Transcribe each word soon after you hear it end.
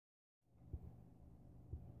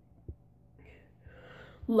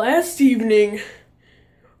Last evening,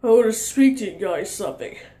 I want to speak to you guys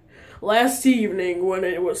something. Last evening, when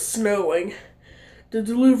it was snowing, the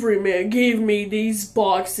delivery man gave me these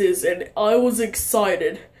boxes and I was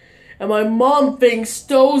excited. And my mom thinks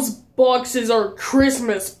those boxes are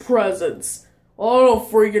Christmas presents. I don't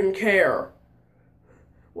freaking care.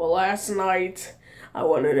 Well, last night, I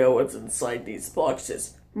want to know what's inside these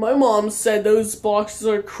boxes. My mom said those boxes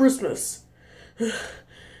are Christmas.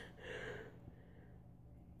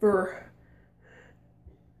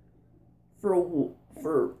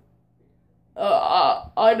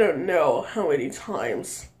 I don't know how many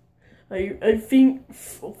times. I think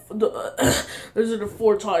those are the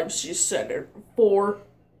 4 times she said it. 4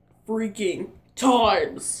 freaking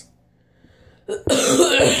times.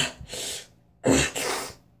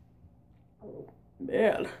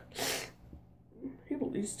 Man, people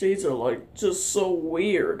these days are like just so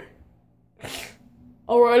weird.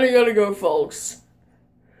 Alright, I gotta go, folks.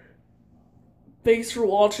 Thanks for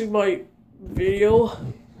watching my video.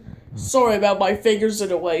 Sorry about my fingers in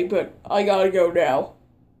the way, but I gotta go now.